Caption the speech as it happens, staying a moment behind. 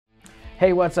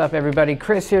Hey, what's up everybody?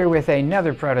 Chris here with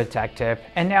another Proto Tech Tip.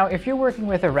 And now if you're working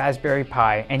with a Raspberry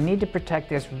Pi and need to protect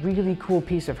this really cool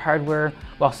piece of hardware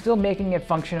while still making it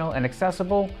functional and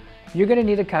accessible, you're going to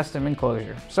need a custom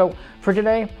enclosure. So for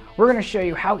today, we're going to show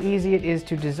you how easy it is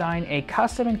to design a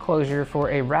custom enclosure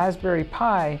for a Raspberry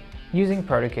Pi using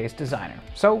Protocase Designer.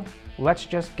 So let's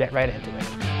just get right into it.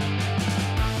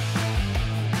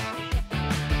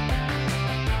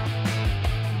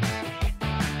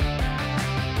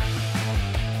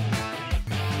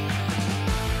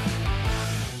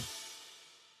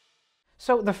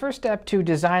 So the first step to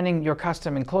designing your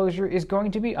custom enclosure is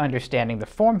going to be understanding the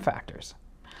form factors.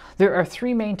 There are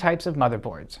three main types of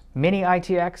motherboards: Mini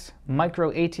ITX,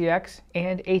 Micro ATX,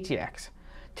 and ATX.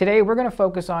 Today we're going to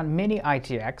focus on Mini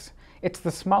ITX. It's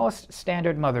the smallest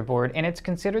standard motherboard and it's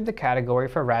considered the category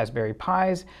for Raspberry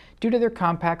Pis due to their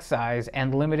compact size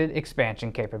and limited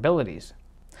expansion capabilities.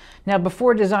 Now,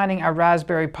 before designing our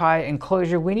Raspberry Pi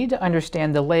enclosure, we need to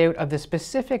understand the layout of the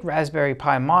specific Raspberry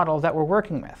Pi model that we're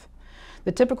working with.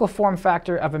 The typical form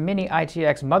factor of a Mini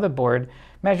ITX motherboard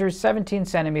measures 17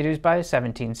 centimeters by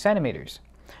 17 centimeters.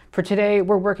 For today,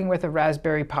 we're working with a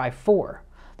Raspberry Pi 4.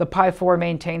 The Pi 4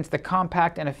 maintains the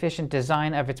compact and efficient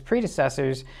design of its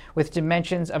predecessors with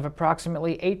dimensions of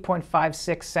approximately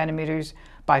 8.56 centimeters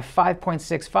by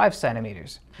 5.65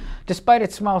 centimeters. Despite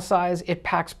its small size, it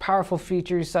packs powerful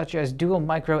features such as dual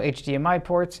micro HDMI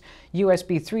ports,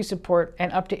 USB 3 support,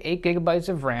 and up to 8 gigabytes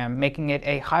of RAM, making it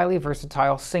a highly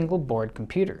versatile single board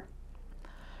computer.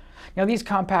 Now, these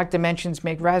compact dimensions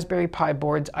make Raspberry Pi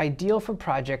boards ideal for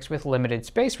projects with limited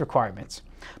space requirements.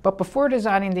 But before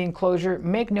designing the enclosure,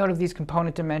 make note of these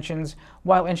component dimensions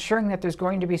while ensuring that there's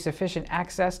going to be sufficient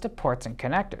access to ports and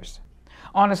connectors.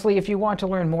 Honestly, if you want to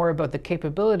learn more about the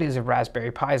capabilities of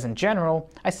Raspberry Pis in general,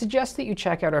 I suggest that you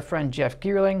check out our friend Jeff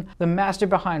Geerling, the master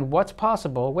behind what's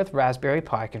possible with Raspberry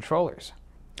Pi controllers.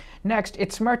 Next,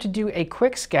 it's smart to do a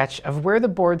quick sketch of where the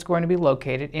board's going to be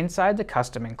located inside the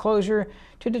custom enclosure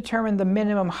to determine the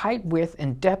minimum height, width,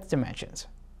 and depth dimensions.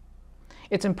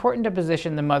 It's important to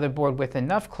position the motherboard with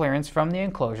enough clearance from the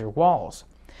enclosure walls,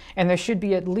 and there should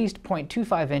be at least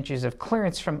 0.25 inches of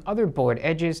clearance from other board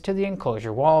edges to the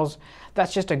enclosure walls.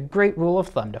 That's just a great rule of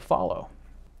thumb to follow.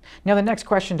 Now, the next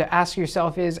question to ask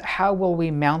yourself is, how will we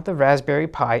mount the Raspberry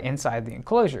Pi inside the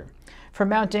enclosure? For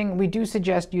mounting, we do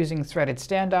suggest using threaded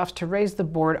standoffs to raise the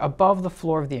board above the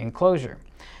floor of the enclosure.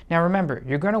 Now remember,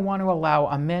 you're going to want to allow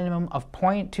a minimum of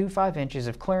 0.25 inches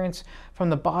of clearance from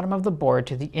the bottom of the board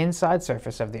to the inside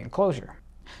surface of the enclosure.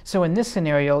 So in this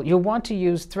scenario, you'll want to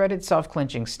use threaded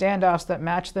self-clinching standoffs that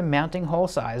match the mounting hole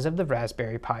size of the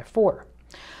Raspberry Pi 4.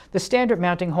 The standard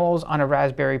mounting holes on a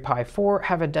Raspberry Pi 4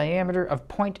 have a diameter of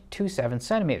 0.27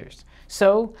 centimeters,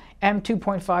 so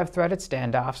M2.5 threaded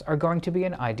standoffs are going to be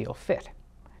an ideal fit.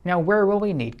 Now, where will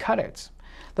we need cutouts?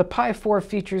 The Pi 4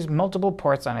 features multiple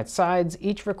ports on its sides,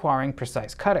 each requiring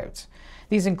precise cutouts.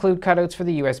 These include cutouts for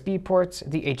the USB ports,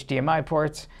 the HDMI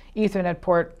ports, Ethernet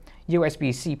port,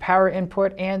 USB-C power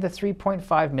input, and the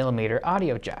 3.5mm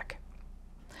audio jack.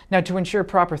 Now, to ensure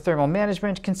proper thermal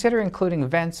management, consider including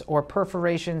vents or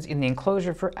perforations in the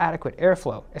enclosure for adequate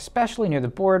airflow, especially near the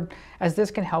board, as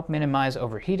this can help minimize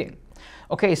overheating.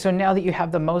 Okay, so now that you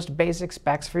have the most basic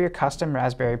specs for your custom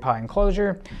Raspberry Pi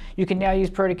enclosure, you can now use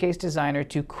Protocase Designer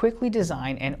to quickly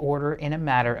design and order in a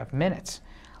matter of minutes.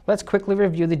 Let's quickly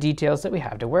review the details that we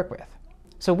have to work with.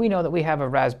 So we know that we have a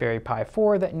Raspberry Pi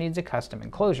 4 that needs a custom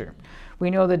enclosure.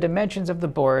 We know the dimensions of the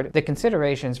board, the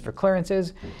considerations for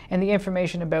clearances, and the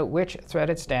information about which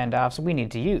threaded standoffs we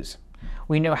need to use.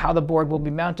 We know how the board will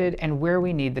be mounted and where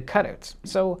we need the cutouts.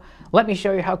 So let me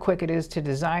show you how quick it is to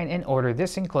design and order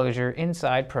this enclosure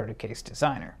inside Protocase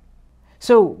Designer.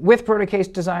 So with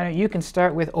Protocase Designer, you can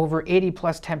start with over 80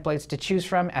 plus templates to choose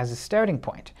from as a starting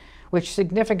point, which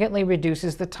significantly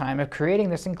reduces the time of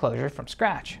creating this enclosure from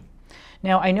scratch.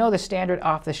 Now, I know the standard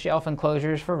off-the-shelf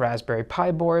enclosures for Raspberry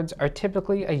Pi boards are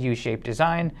typically a U-shaped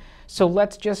design, so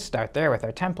let's just start there with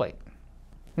our template.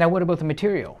 Now, what about the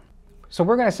material? So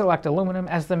we're going to select aluminum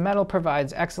as the metal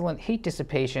provides excellent heat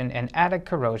dissipation and added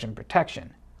corrosion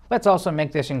protection. Let's also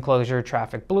make this enclosure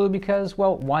traffic blue because,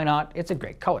 well, why not? It's a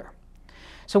great color.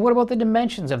 So what about the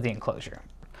dimensions of the enclosure?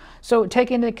 So take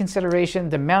into consideration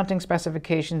the mounting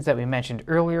specifications that we mentioned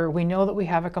earlier. We know that we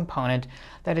have a component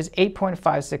that is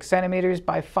 8.56 centimeters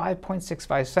by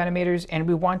 5.65 centimeters, and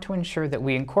we want to ensure that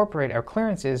we incorporate our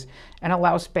clearances and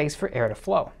allow space for air to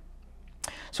flow.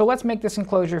 So let's make this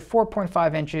enclosure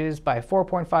 4.5 inches by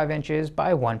 4.5 inches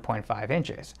by 1.5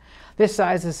 inches. This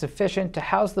size is sufficient to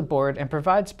house the board and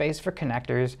provide space for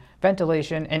connectors,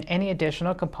 ventilation, and any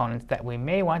additional components that we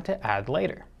may want to add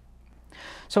later.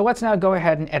 So let's now go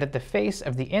ahead and edit the face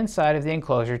of the inside of the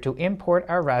enclosure to import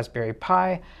our Raspberry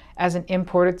Pi as an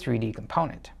imported 3D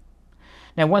component.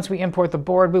 Now once we import the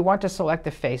board, we want to select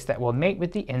the face that will mate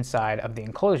with the inside of the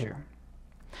enclosure.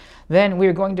 Then we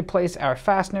are going to place our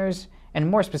fasteners, and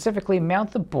more specifically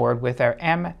mount the board with our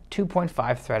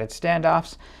M2.5 threaded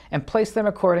standoffs and place them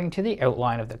according to the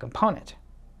outline of the component.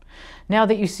 Now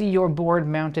that you see your board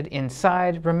mounted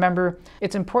inside, remember,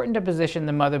 it's important to position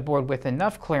the motherboard with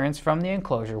enough clearance from the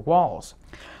enclosure walls.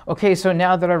 Okay, so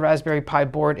now that our Raspberry Pi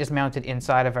board is mounted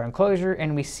inside of our enclosure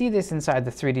and we see this inside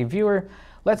the 3D viewer,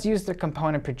 let's use the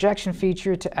component projection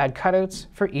feature to add cutouts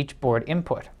for each board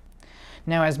input.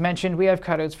 Now, as mentioned, we have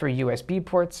cutouts for USB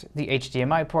ports, the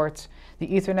HDMI ports, the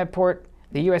Ethernet port,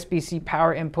 the USB-C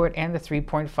power input, and the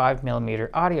 3.5mm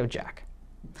audio jack.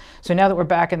 So now that we're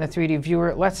back in the 3D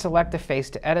viewer, let's select the face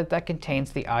to edit that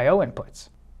contains the I/O inputs.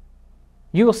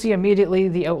 You will see immediately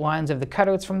the outlines of the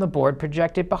cutouts from the board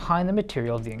projected behind the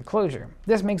material of the enclosure.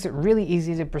 This makes it really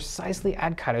easy to precisely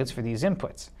add cutouts for these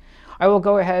inputs. I will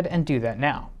go ahead and do that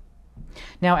now.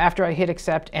 Now after I hit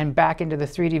accept and back into the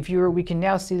 3D viewer, we can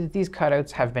now see that these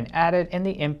cutouts have been added and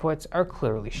the inputs are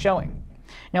clearly showing.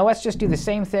 Now let's just do the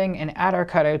same thing and add our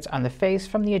cutouts on the face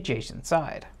from the adjacent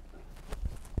side.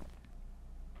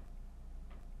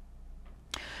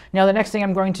 Now the next thing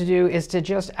I'm going to do is to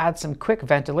just add some quick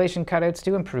ventilation cutouts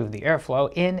to improve the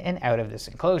airflow in and out of this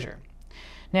enclosure.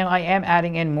 Now I am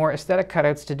adding in more aesthetic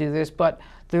cutouts to do this, but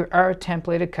there are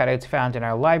templated cutouts found in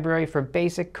our library for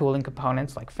basic cooling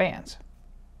components like fans.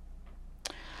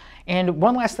 And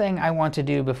one last thing I want to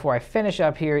do before I finish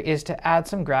up here is to add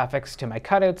some graphics to my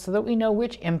cutouts so that we know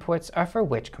which inputs are for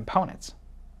which components.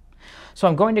 So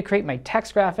I'm going to create my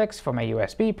text graphics for my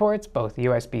USB ports, both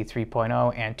USB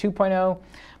 3.0 and 2.0,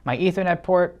 my Ethernet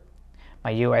port,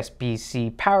 my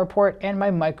USB-C power port, and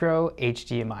my micro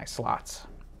HDMI slots.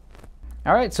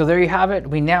 Alright, so there you have it.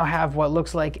 We now have what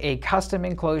looks like a custom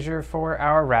enclosure for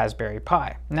our Raspberry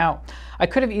Pi. Now, I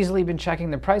could have easily been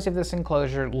checking the price of this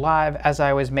enclosure live as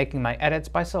I was making my edits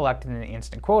by selecting the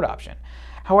instant quote option.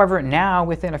 However, now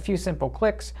within a few simple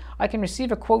clicks, I can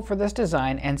receive a quote for this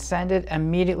design and send it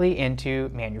immediately into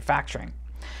manufacturing.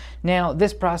 Now,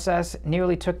 this process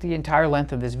nearly took the entire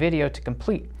length of this video to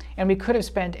complete, and we could have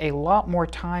spent a lot more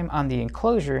time on the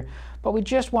enclosure, but we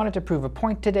just wanted to prove a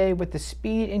point today with the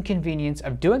speed and convenience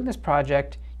of doing this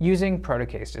project using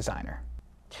Protocase Designer.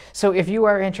 So if you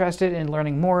are interested in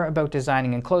learning more about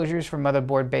designing enclosures for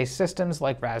motherboard-based systems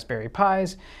like Raspberry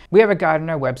Pis, we have a guide on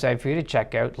our website for you to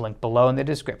check out, linked below in the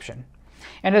description.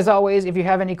 And as always, if you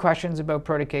have any questions about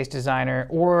Protocase Designer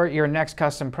or your next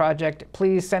custom project,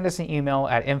 please send us an email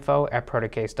at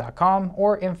info@protocase.com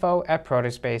or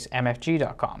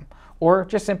info@protospace.mfg.com, or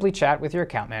just simply chat with your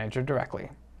account manager directly.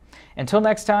 Until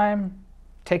next time,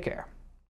 take care.